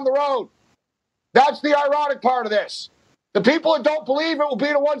deadest down the road. That's the ironic part of this. The people that don't believe it will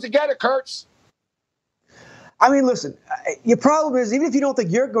be the ones that get it, Kurtz. I mean, listen, your problem is, even if you don't think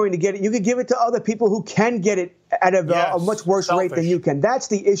you're going to get it, you could give it to other people who can get it at a much worse rate than you can. That's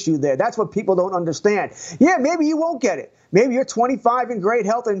the issue there. That's what people don't understand. Yeah, maybe you won't get it. Maybe you're 25 in great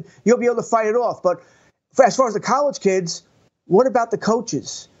health and you'll be able to fight it off. But as far as the college kids, what about the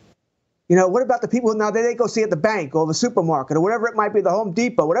coaches? You know, what about the people now that they go see at the bank or the supermarket or whatever it might be, the Home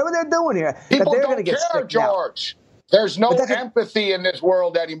Depot, whatever they're doing here? People that they're don't gonna get care, George. There's no empathy in this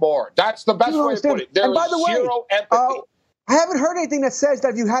world anymore. That's the best way to put it. There is zero empathy. I haven't heard anything that says that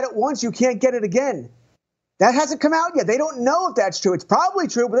if you had it once, you can't get it again. That hasn't come out yet. They don't know if that's true. It's probably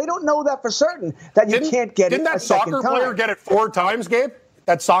true, but they don't know that for certain, that you can't get it a second time. Didn't that soccer player get it 4 times, Gabe?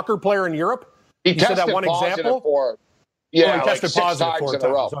 That soccer player in Europe? He tested that one positive example? for, he like tested 6 positive times 4 in a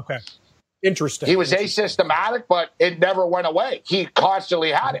row. Okay. Interesting. He was asymptomatic, but it never went away. He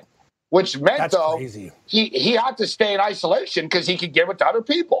constantly had it, which meant, crazy. he had to stay in isolation because he could give it to other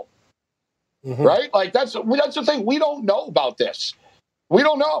people. Mm-hmm. Right? Like, that's the thing. We don't know about this. We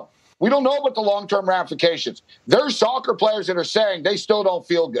don't know. We don't know about the long-term ramifications. There's soccer players that are saying they still don't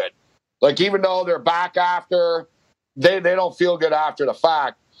feel good. Like, even though they're back after, they don't feel good after the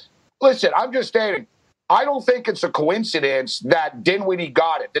fact. Listen, I'm just stating, I don't think it's a coincidence that Dinwiddie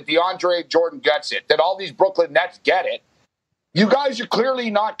got it, that DeAndre Jordan gets it, that all these Brooklyn Nets get it. You guys are clearly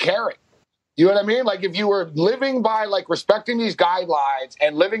not caring. You know what I mean? Like, if you were living by, like, respecting these guidelines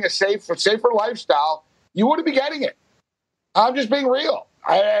and living a safer lifestyle, you wouldn't be getting it. I'm just being real.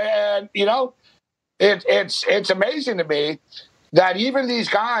 And, you know, it's amazing to me that even these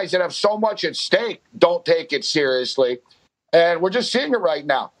guys that have so much at stake don't take it seriously. And we're just seeing it right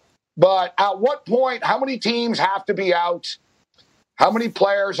now. But at what point, how many teams have to be out? How many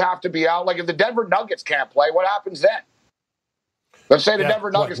players have to be out? Like, if the Denver Nuggets can't play, what happens then? Let's say the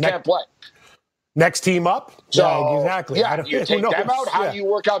Denver Nuggets can't play. Next team up? So, yeah, exactly. Yeah, you take them out. How do you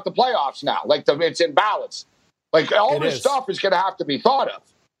work out the playoffs now? Like, it's in balance. Like, all this stuff is going to have to be thought of.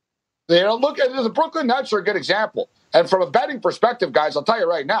 You know, look at the Brooklyn Nets are a good example. And from a betting perspective, guys, I'll tell you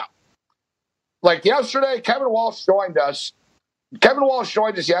right now. Like, yesterday, Kevin Walsh joined us. Kevin Walsh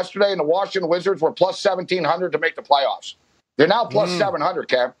joined us yesterday, and the Washington Wizards were plus 1,700 to make the playoffs. They're now plus 700,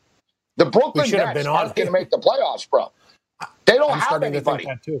 Kev. The Brooklyn Nets aren't going to make the playoffs, bro. They don't have anybody. To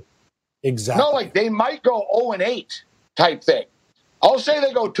think that too. Exactly. No, like, they might go 0-8 type thing. I'll say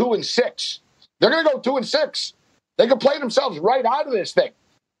they go 2-6. They're going to go 2-6. They can play themselves right out of this thing.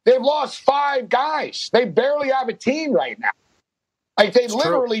 They've lost 5 guys. They barely have a team right now. Like, they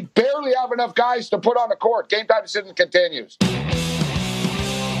literally barely have enough guys to put on the court. Game time decision continues.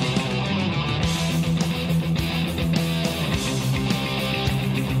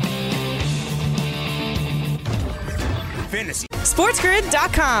 Fantasy.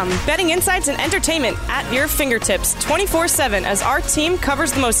 SportsGrid.com. Betting insights and entertainment at your fingertips 24/7 as our team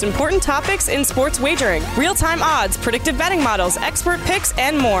covers the most important topics in sports wagering. Real-time odds, predictive betting models, expert picks,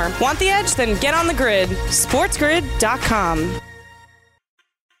 and more. Want the edge? Then get on the grid. SportsGrid.com.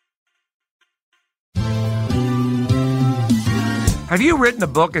 Have you written a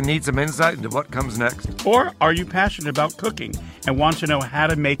book and need some insight into what comes next? Or are you passionate about cooking and want to know how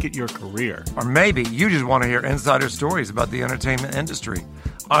to make it your career? Or maybe you just want to hear insider stories about the entertainment industry.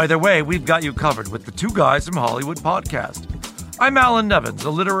 Either way, we've got you covered with the Two Guys from Hollywood podcast. I'm Alan Nevins, a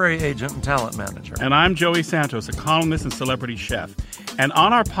literary agent and talent manager. And I'm Joey Santos, a columnist and celebrity chef. And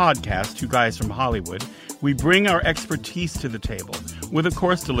on our podcast, Two Guys from Hollywood, we bring our expertise to the table with, of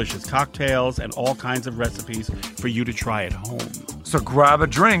course, delicious cocktails and all kinds of recipes for you to try at home. So grab a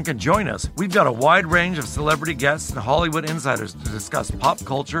drink and join us. We've got a wide range of celebrity guests and Hollywood insiders to discuss pop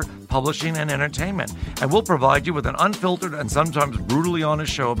culture, publishing, and entertainment. And we'll provide you with an unfiltered and sometimes brutally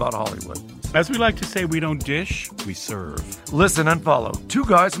honest show about Hollywood. As we like to say, we don't dish, we serve. Listen and follow Two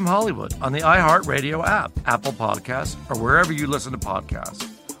Guys from Hollywood on the iHeartRadio app, Apple Podcasts, or wherever you listen to podcasts.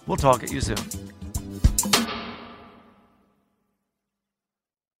 We'll talk at you soon.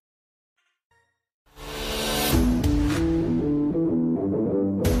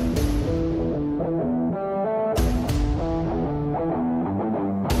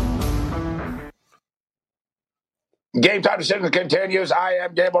 Game Time Decision continues. I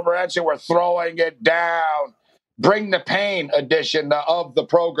am Gabriel Morency. We're throwing it down. Bring the Pain edition of the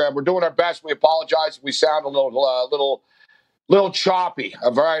program. We're doing our best. We apologize if we sound a little choppy.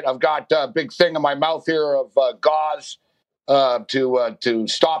 All right, I've got a big thing in my mouth here of gauze to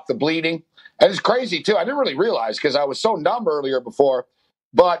stop the bleeding. And it's crazy, too. I didn't really realize because I was so numb earlier before,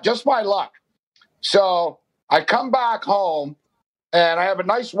 but just my luck. So I come back home, and I have a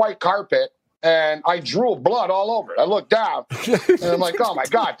nice white carpet, and I drew blood all over it. I looked down, and I'm like, oh, my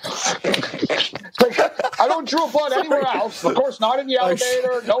God. I don't drew blood anywhere else. Of course, not in the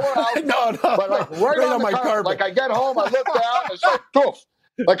elevator, nowhere else. No. But like right on my carpet. Like I get home, I look down, it's like, poof.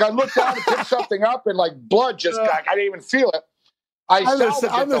 Like I look down and pick something up, and like blood just, I didn't even feel it. I salvaged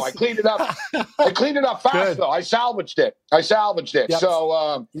it, though. I cleaned it up. I cleaned it up fast, though. I salvaged it. Yep.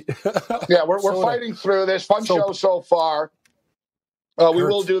 So, yeah, we're fighting through this. Fun show so far. We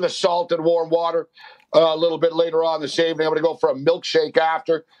will do the salt and warm water a little bit later on this evening. I'm going to go for a milkshake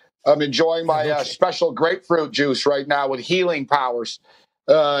after. I'm enjoying my special grapefruit juice right now with healing powers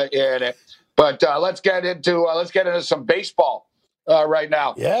in it. But let's get into some baseball right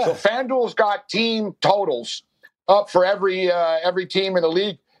now. Yeah. So FanDuel's got team totals up for every team in the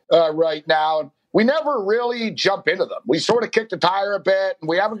league right now, and we never really jump into them. We sort of kick the tire a bit, and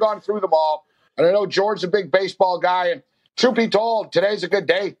we haven't gone through them all. And I know George's a big baseball guy, and truth be told, today's a good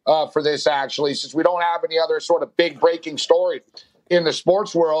day for this, actually, since we don't have any other sort of big breaking story in the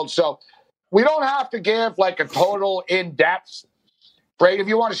sports world. So we don't have to give like a total in-depth break. If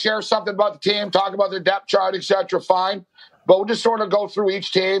you want to share something about the team, talk about their depth chart, etc., fine. But we'll just sort of go through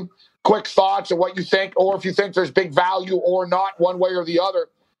each team, quick thoughts of what you think, or if you think there's big value or not, one way or the other.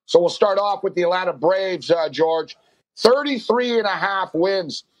 So we'll start off with the Atlanta Braves, George. 33.5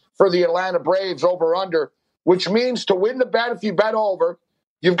 wins for the Atlanta Braves over-under, which means to win the bet, if you bet over,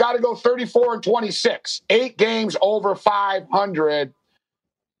 you've got to go 34-26, 8 games over 500.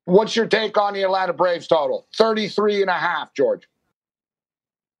 What's your take on the Atlanta Braves total? 33.5, George.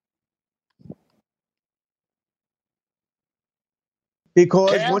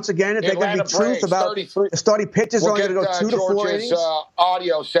 Because, once again, if they're going to be truth about the starting pitchers, are only going to go 2 to 4 innings.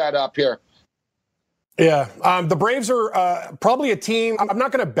 Audio set up here. Yeah, the Braves are probably a team. I'm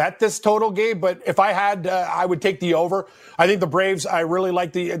not going to bet this total, Gabe, but if I had, I would take the over. I think the Braves, I really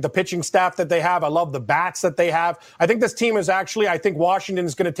like the pitching staff that they have. I love the bats that they have. I think this team is actually, I think Washington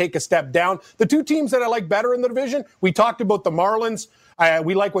is going to take a step down. The two teams that I like better in the division, we talked about the Marlins.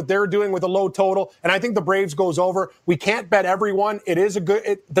 We like what they're doing with a low total, and I think the Braves goes over. We can't bet everyone. It is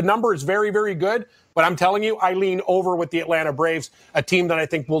the number is very, very good, but I'm telling you, I lean over with the Atlanta Braves, a team that I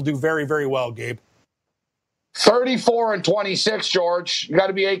think will do very, very well, Gabe. 34-26, George. You got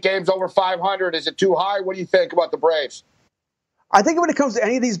to be 8 games over 500. Is it too high? What do you think about the Braves? I think when it comes to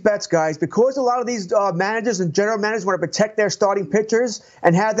any of these bets, guys, because a lot of these managers and general managers want to protect their starting pitchers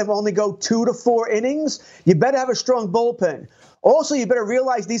and have them only go 2 to 4 innings, you better have a strong bullpen. Also, you better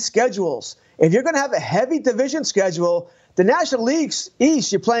realize these schedules. If you're going to have a heavy division schedule, the National League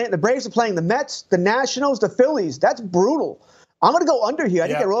East, the Braves are playing the Mets, the Nationals, the Phillies. That's brutal. I'm going to go under here. I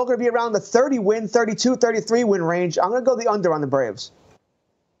think they're all going to be around the 30-win, 32, 33-win range. I'm going to go the under on the Braves.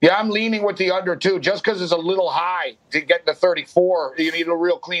 Yeah, I'm leaning with the under, too, just because it's a little high to get to 34. You need a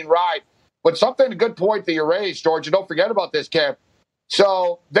real clean ride. But a good point that you raised, George, and don't forget about this, Cam.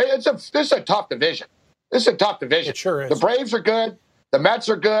 So this is a tough division. This is a tough division. It sure is. The Braves are good. The Mets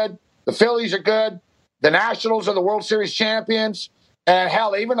are good. The Phillies are good. The Nationals are the World Series champions. And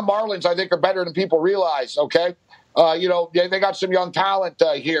hell, even the Marlins, I think, are better than people realize, okay? They got some young talent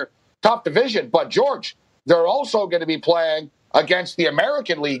here. Tough division. But, George, they're also going to be playing against the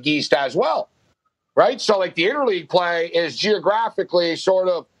American League East as well, right? So, like, the interleague play is geographically sort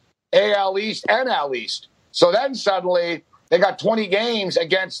of AL East, NL East. So then suddenly they got 20 games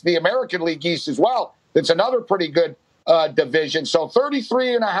against the American League East as well. It's another pretty good division. So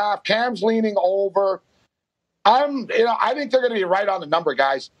 33.5, Cam's leaning over. I think they're going to be right on the number,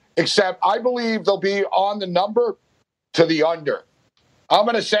 guys, except I believe they'll be on the number to the under. I'm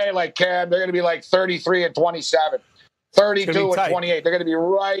going to say, like Cam, they're going to be like 33-27, 32-28. They're going to be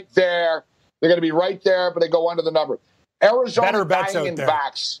right there. They're going to be right there, but they go under the number. Arizona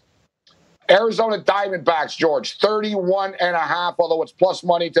Diamondbacks. Arizona Diamondbacks, George, 31.5, although it's plus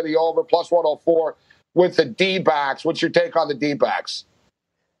money to the over, plus 104 with the D-backs. What's your take on the D-backs?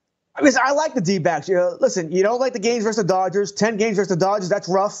 I like the D-backs. Listen, you don't like the games versus the Dodgers. 10 games versus the Dodgers, that's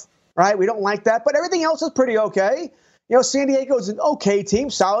rough, right? We don't like that. But everything else is pretty okay. San Diego's an okay team,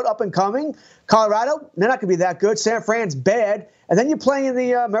 solid, up and coming. Colorado, they're not going to be that good. San Fran's bad. And then you play in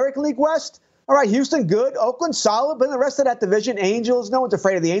the American League West. All right, Houston, good. Oakland, solid. But the rest of that division, Angels, no one's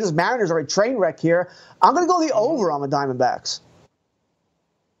afraid of the Angels. Mariners are a train wreck here. I'm going to go the over on the Diamondbacks.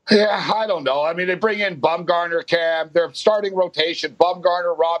 Yeah, I don't know. I mean, they bring in Bumgarner, Cam. Their starting rotation,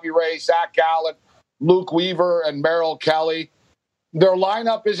 Bumgarner, Robbie Ray, Zach Gallen, Luke Weaver, and Merrill Kelly. Their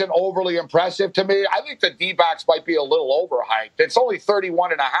lineup isn't overly impressive to me. I think the D-backs might be a little overhyped. It's only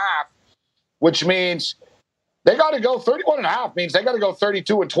 31.5, which means they got to go 31.5 means they got to go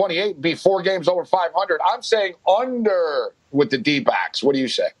 32-28 and be 4 games over 500. I'm saying under with the D-backs. What do you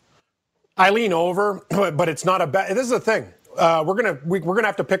say? I lean over, but it's not a bet. This is the thing. We're gonna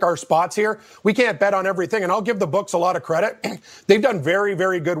have to pick our spots here. We can't bet on everything, and I'll give the books a lot of credit. They've done very,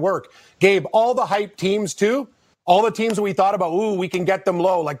 very good work. Gabe, all the hype teams too, all the teams that we thought about, we can get them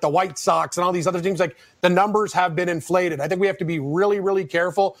low, like the White Sox and all these other teams, like the numbers have been inflated. I think we have to be really, really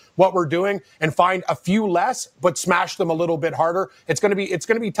careful what we're doing and find a few less, but smash them a little bit harder. It's gonna be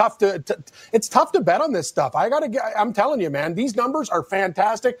tough it's tough to bet on this stuff. I'm telling you, man, these numbers are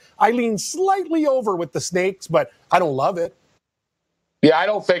fantastic. I lean slightly over with the Snakes, but I don't love it. Yeah, I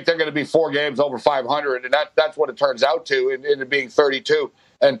don't think they're going to be 4 games over 500, and that's what it turns out to in it being 32-28.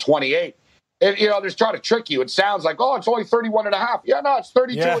 And, they're trying to trick you. It sounds like, it's only 31.5. Yeah, no, it's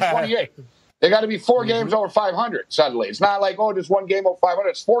 32-28. They got to be 4 games over 500 suddenly. It's not like, just 1 game over 500.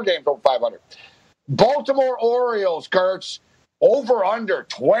 It's 4 games over 500. Baltimore Orioles, Kurtz, over under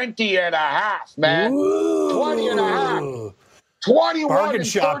 20.5, man. Ooh. 20.5.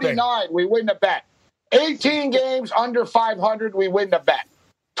 21-39, we win the bet. 18 games under 500, we win the bet.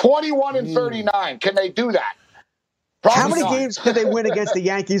 21-39, can they do that? Probably How many not. games could they win against the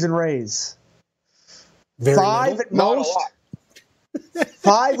Yankees and Rays? Very 5 little. at most.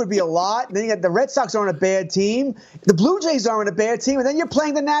 5 would be a lot. Then you got the Red Sox aren't a bad team. The Blue Jays aren't a bad team. And then you're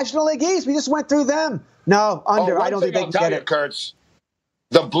playing the National League East. We just went through them. No, under. I don't think they can get it. Kurtz,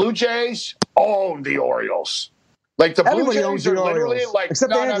 the Blue Jays own the Orioles. Like the Blue Jays are literally like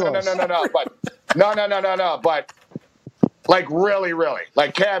but like really,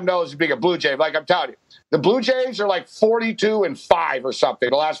 like Cam knows being a Blue Jay. Like I'm telling you, the Blue Jays are like 42-5 or something.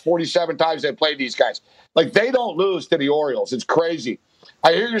 The last 47 times they played these guys, like they don't lose to the Orioles. It's crazy.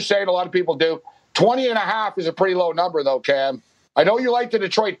 I hear you saying a lot of people do. 20.5 is a pretty low number though, Cam. I know you like the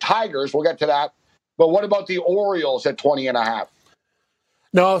Detroit Tigers. We'll get to that. But what about the Orioles at 20.5?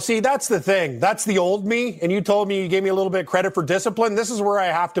 No, see, that's the thing. That's the old me. And you told me, you gave me a little bit of credit for discipline. This is where I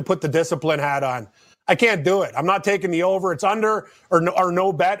have to put the discipline hat on. I can't do it. I'm not taking the over. It's under or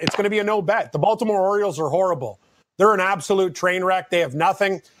no bet. It's going to be a no bet. The Baltimore Orioles are horrible. They're an absolute train wreck. They have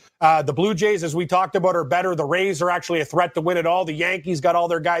nothing. The Blue Jays, as we talked about, are better. The Rays are actually a threat to win it all. The Yankees got all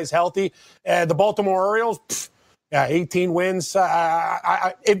their guys healthy. The Baltimore Orioles, 18 wins.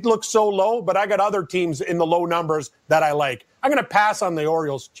 It looks so low, but I got other teams in the low numbers that I like. I'm going to pass on the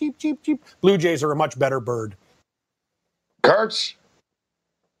Orioles. Cheap. Blue Jays are a much better bird. Kurtz?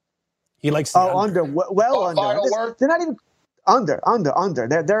 He likes the under. Under. They're not even under.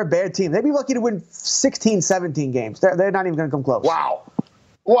 They're a bad team. They'd be lucky to win 16, 17 games. They're not even going to come close.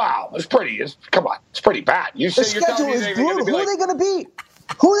 Wow. It's pretty bad. The schedule is brutal. Who are they going to beat?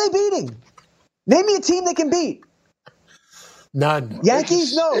 Who are they beating? Name me a team they can beat. None.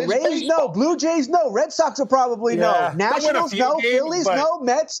 Yankees, no. Rays, baseball. No. Blue Jays, no. Red Sox will probably no. Nationals, no. Phillies, no.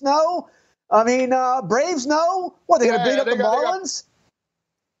 Mets, no. I mean, Braves, no. What, they're going to beat up the Marlins?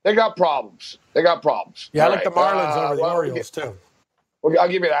 They got problems. Yeah, I like the Marlins over the Orioles, too. I'll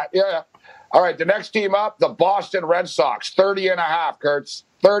give you that. Yeah. All right, the next team up, the Boston Red Sox, 30.5, Kurtz.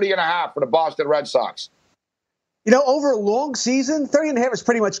 30.5 for the Boston Red Sox. You know, over a long season, 30.5 is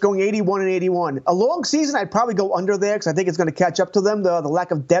pretty much going 81 and 81. A long season, I'd probably go under there because I think it's going to catch up to them, the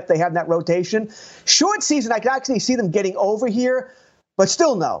lack of depth they have in that rotation. Short season, I can actually see them getting over here. But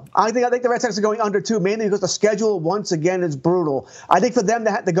still, no. I think the Red Sox are going under, too, mainly because the schedule, once again, is brutal. I think for them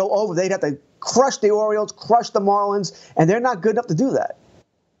to have to go over, they'd have to crush the Orioles, crush the Marlins, and they're not good enough to do that.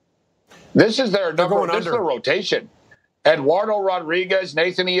 This is their number. This is their rotation. Eduardo Rodriguez,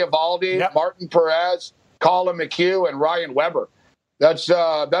 Nathan Eovaldi, Martin Perez, Colin McHugh, and Ryan Weber. That's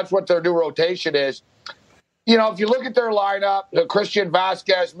what their new rotation is. You know, if you look at their lineup, Christian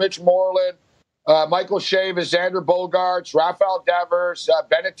Vasquez, Mitch Moreland, Michael Chavis, Xander Bogaerts, Rafael Devers,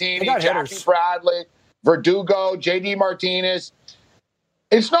 Benettini, Jackie Bradley, Verdugo, J.D. Martinez.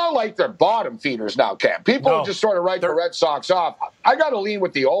 It's not like they're bottom feeders now, Cam. People just sort of write the Red Sox off. I got to lean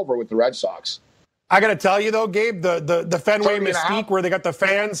with the over with the Red Sox. I got to tell you, though, Gabe, the Fenway mystique where they got the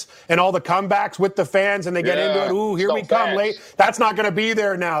fans and all the comebacks with the fans and they get into it. Ooh, here we come late. That's not going to be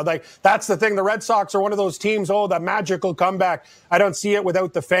there now. Like, that's the thing. The Red Sox are one of those teams, that magical comeback. I don't see it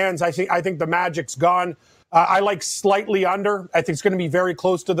without the fans. I think the magic's gone. I like slightly under. I think it's going to be very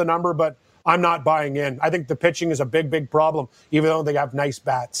close to the number, but I'm not buying in. I think the pitching is a big, big problem, even though they have nice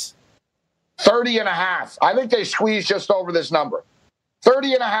bats. 30.5. I think they squeeze just over this number.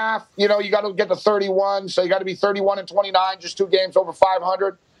 30.5, you know, you got to get to 31, so you got to be 31 and 29, just 2 games over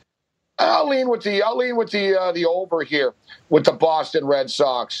 500. I'll lean with the over here with the Boston Red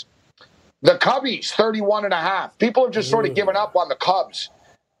Sox. The Cubbies, 31.5. People have just sort of given up on the Cubs.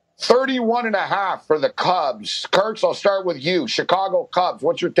 31.5 for the Cubs. Kurtz, I'll start with you. Chicago Cubs.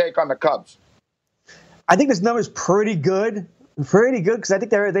 What's your take on the Cubs? I think this number is pretty good. Pretty good because I think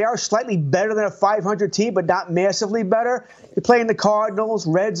they are slightly better than a 500 team, but not massively better. You're playing the Cardinals.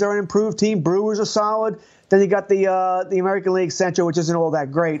 Reds are an improved team. Brewers are solid. Then you got the American League Central, which isn't all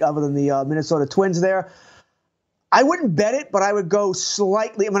that great other than the Minnesota Twins there. I wouldn't bet it, but I would go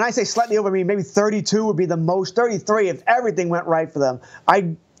slightly. When I say slightly over, I mean maybe 32 would be the most. 33 if everything went right for them.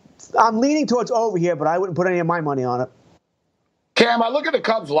 I'm leaning towards over here, but I wouldn't put any of my money on it. Cam, I look at the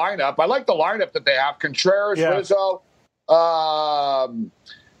Cubs lineup. I like the lineup that they have. Contreras, Rizzo. You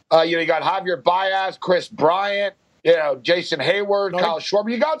got Javier Baez, Chris Bryant, Jason Hayward, Kyle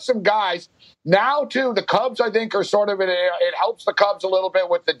Schwarber. You got some guys. Now, too, the Cubs, I think, are sort of it helps the Cubs a little bit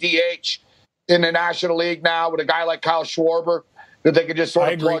with the DH in the National League now with a guy like Kyle Schwarber that they could just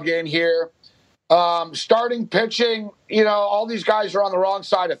sort of plug in here. Starting pitching, all these guys are on the wrong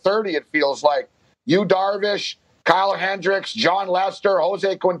side of 30, it feels like. Yu Darvish, Kyle Hendricks, John Lester,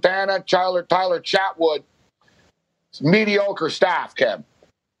 Jose Quintana, Tyler Chatwood. Mediocre staff, Kev.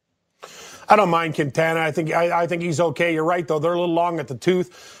 I don't mind Quintana. I think he's okay. You're right, though. They're a little long at the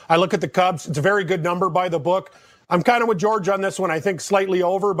tooth. I look at the Cubs. It's a very good number by the book. I'm kind of with George on this one. I think slightly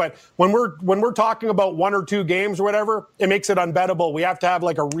over. But when we're talking about 1 or 2 games or whatever, it makes it unbettable. We have to have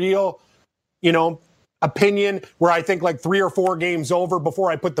like a real, opinion where I think like 3 or 4 games over before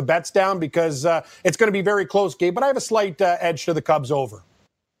I put the bets down because it's going to be very close, Gabe. But I have a slight edge to the Cubs over.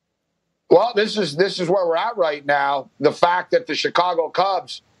 Well, this is where we're at right now. The fact that the Chicago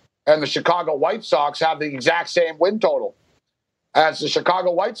Cubs and the Chicago White Sox have the exact same win total as the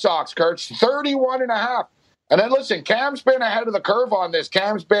Chicago White Sox, Kurtz, 31.5. And then listen, Cam's been ahead of the curve on this.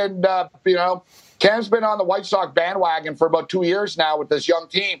 Cam's been on the White Sox bandwagon for about 2 years now with this young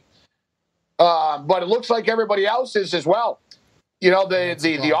team. But it looks like everybody else is as well.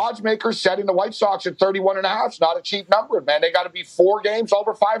 The odds makers setting the White Sox at 31.5 is not a cheap number, man. They got to be 4 games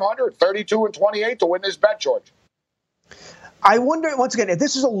over 500, 32 and 28 to win this bet, George. I wonder, once again, if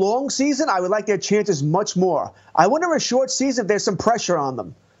this is a long season, I would like their chances much more. I wonder in a short season if there's some pressure on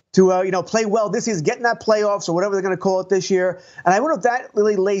them to, play well this season, get in that playoffs or whatever they're going to call it this year. And I wonder if that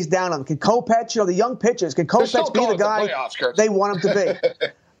really lays down on them. Can Kopech, the young pitchers, can Kopech be the guy they want him to be?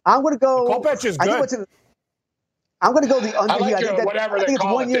 I'm going to go. Kopech is good. I'm going to go the under here. I think it's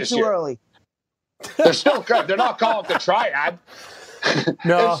 1 year too early. They're still good. They're not calling it the triad.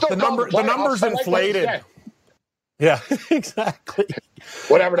 No, the number's inflated. Yeah, exactly.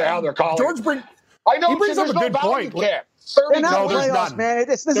 Whatever the hell they're calling. George brings up a good point. They're not playoffs, man.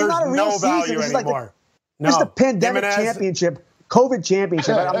 This is not a real season. This is like this is the pandemic championship, COVID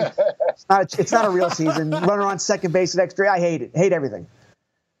championship. It's not a real season. Runner on second base at extra. I hate it. Hate everything.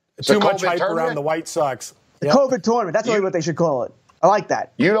 Too much hype around the White Sox. The COVID tournament. That's really what they should call it. I like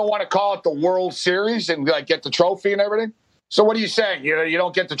that. You don't want to call it the World Series and get the trophy and everything? So what are you saying? You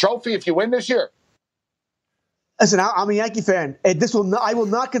don't get the trophy if you win this year? Listen, I'm a Yankee fan. I will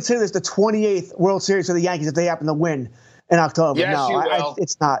not consider this the 28th World Series for the Yankees if they happen to win in October. Yes, no, you will.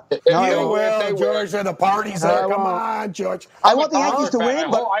 It's not. You will, George, and the party's there. Come on, George. I want the Yankees to win,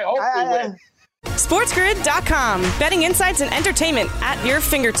 but I hope we win. SportsGrid.com. Betting insights and entertainment at your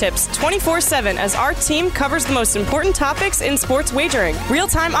fingertips 24/7 as our team covers the most important topics in sports wagering.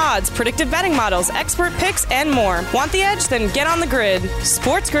 Real-time odds, predictive betting models, expert picks, and more. Want the edge? Then get on the grid.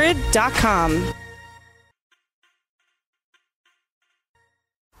 SportsGrid.com.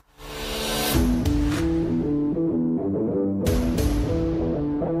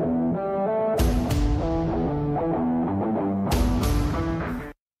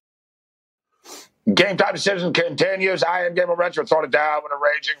 Game time decision continues. I am Gabriel Rencher. Throwing it down with a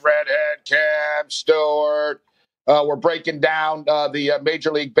raging redhead, Cam Stewart. We're breaking down the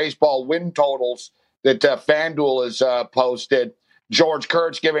Major League Baseball win totals that FanDuel has posted. George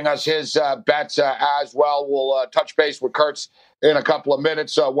Kurtz giving us his bets as well. We'll touch base with Kurtz in a couple of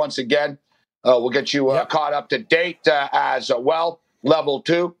minutes. Once again, we'll get you caught up to date as well. Level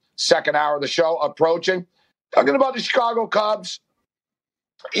 2, second hour of the show approaching. Talking about the Chicago Cubs.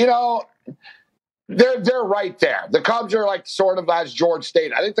 You know, they're right there. The Cubs are like sort of as George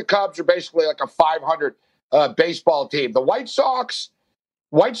stated. I think the Cubs are basically like a 500 baseball team. The White Sox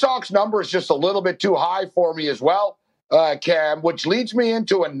number is just a little bit too high for me as well, Cam, which leads me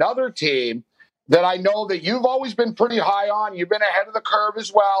into another team that I know that you've always been pretty high on. You've been ahead of the curve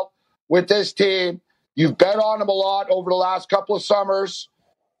as well with this team. You've bet on them a lot over the last couple of summers,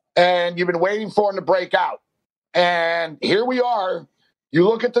 and you've been waiting for them to break out. And here we are. You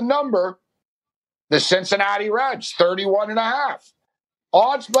look at the number. The Cincinnati Reds, 31.5.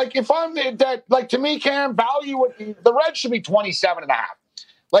 Odds, like if I'm that, like to me, Cam, value with the Reds should be 27.5.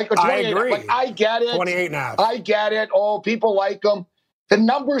 Like 28. I agree. Like I get it. 28.5. I get it. Oh, people like them. The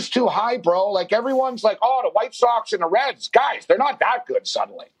number's too high, bro. Like everyone's like, oh, the White Sox and the Reds, guys, they're not that good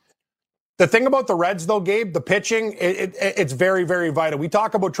suddenly. The thing about the Reds, though, Gabe, the pitching, it's very, very vital. We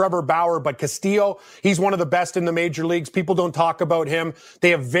talk about Trevor Bauer, but Castillo, he's one of the best in the major leagues. People don't talk about him. They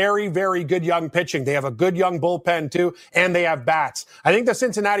have very, very good young pitching. They have a good young bullpen, too, and they have bats. I think the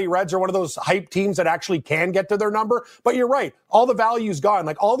Cincinnati Reds are one of those hype teams that actually can get to their number. But you're right. All the value's gone.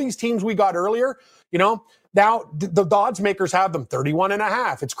 Like all these teams we got earlier, you know, now the odds makers have them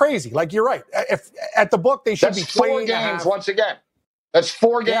 31.5. It's crazy. Like you're right. If at the book, they should be 4 games once again. That's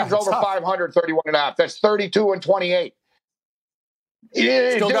 4 games over tough. 500, 31.5. That's 32 and 28.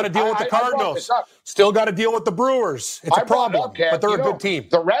 Still got to deal with the Cardinals. Still got to deal with the Brewers. It's a problem, but they're a good team.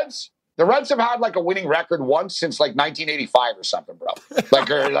 The Reds have had like a winning record once since like 1985 or something, bro.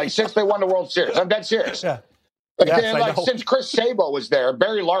 like since they won the World Series. I'm dead serious. Yeah. Since Chris Sabo was there,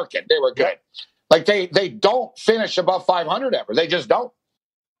 Barry Larkin, they were good. Like they don't finish above 500 ever. They just don't.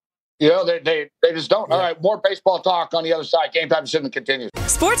 You know, they just don't. Yeah. All right, more baseball talk on the other side. Game time decision continues.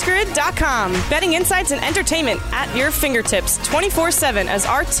 SportsGrid.com. Betting insights and entertainment at your fingertips 24/7 as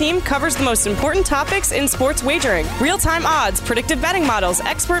our team covers the most important topics in sports wagering. Real-time odds, predictive betting models,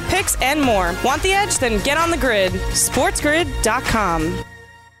 expert picks, and more. Want the edge? Then get on the grid. SportsGrid.com.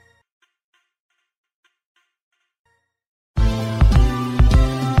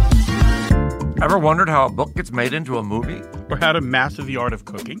 Ever wondered how a book gets made into a movie? Or how to master the art of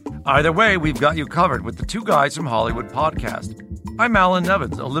cooking? Either way, we've got you covered with the Two Guys from Hollywood podcast. I'm Alan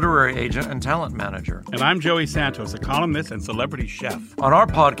Nevins, a literary agent and talent manager. And I'm Joey Santos, a columnist and celebrity chef. On our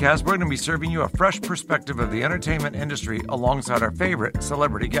podcast, we're going to be serving you a fresh perspective of the entertainment industry alongside our favorite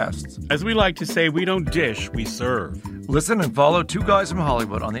celebrity guests. As we like to say, we don't dish, we serve. Listen and follow Two Guys from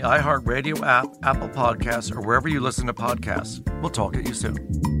Hollywood on the iHeartRadio app, Apple Podcasts, or wherever you listen to podcasts. We'll talk at you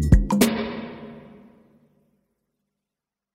soon.